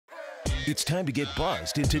It's time to get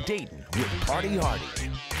buzzed into Dayton with Party Hardy.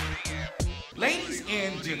 Ladies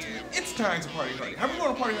and gentlemen, it's time to party hardy. How we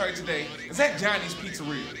going to party hardy today? It's at Johnny's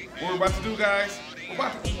Pizzeria. What we're about to do, guys, we're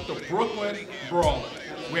about to eat the Brooklyn Brawler.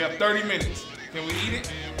 We have 30 minutes. Can we eat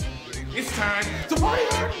it? It's time to party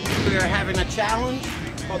hardy. We are having a challenge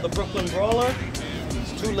called the Brooklyn Brawler.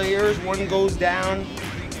 It's 2 layers. One goes down,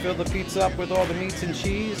 fill the pizza up with all the meats and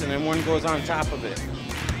cheese, and then one goes on top of it.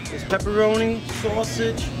 It's pepperoni,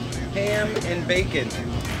 sausage, ham, and bacon,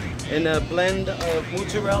 and a blend of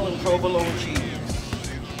mozzarella and provolone cheese.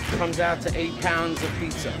 Comes out to 8 pounds of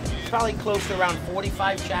pizza. It's probably close to around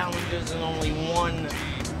 45 challenges and only one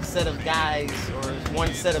set of guys or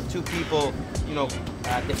one set of 2 people,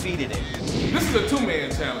 defeated it. This is a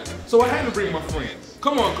 2-man challenge, so I had to bring my friends.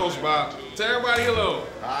 Come on, Coach Bob. Tell everybody hello.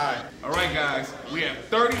 Hi. All right, guys. We have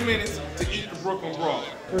 30 minutes to eat the Brooklyn Brawler.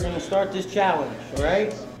 We're gonna start this challenge, all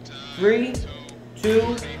right? 3,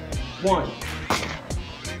 2, 1.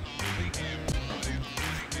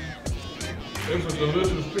 It's a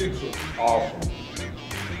delicious pizza. Awesome.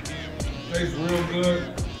 Tastes real good.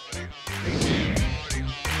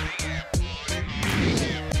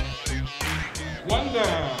 One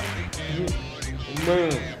down.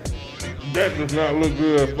 Man, that does not look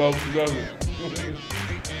good, folks, does it?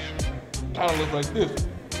 Kind of look like this.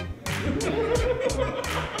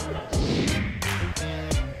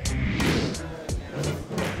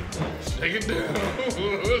 Shake it down.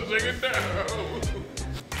 Shake it down.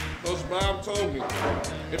 Coach Bob told me,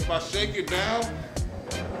 if I shake it down,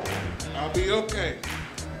 I'll be okay.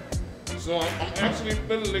 So I'm actually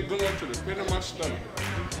feeling it going to the pit of my stomach.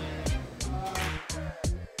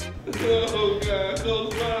 Oh God,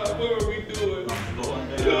 Coach Bob, what are we doing? I'm slowing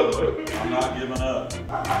down. I'm not giving up.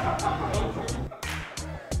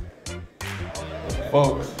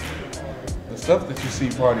 Folks, the stuff that you see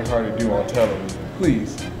Party Hardy do on television,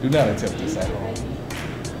 please do not attempt this at home.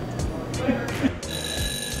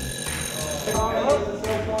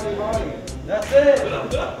 That's it!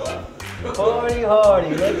 Party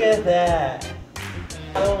hardy, look at that.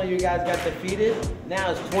 Not only you guys got defeated,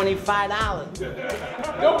 now it's $25.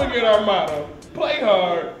 Don't forget our motto: play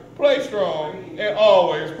hard, play strong, and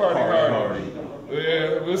always party hard.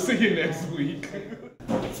 Yeah, we'll see you next week.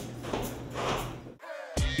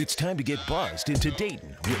 It's time to get buzzed into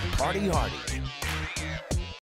Dayton with Party Hardy.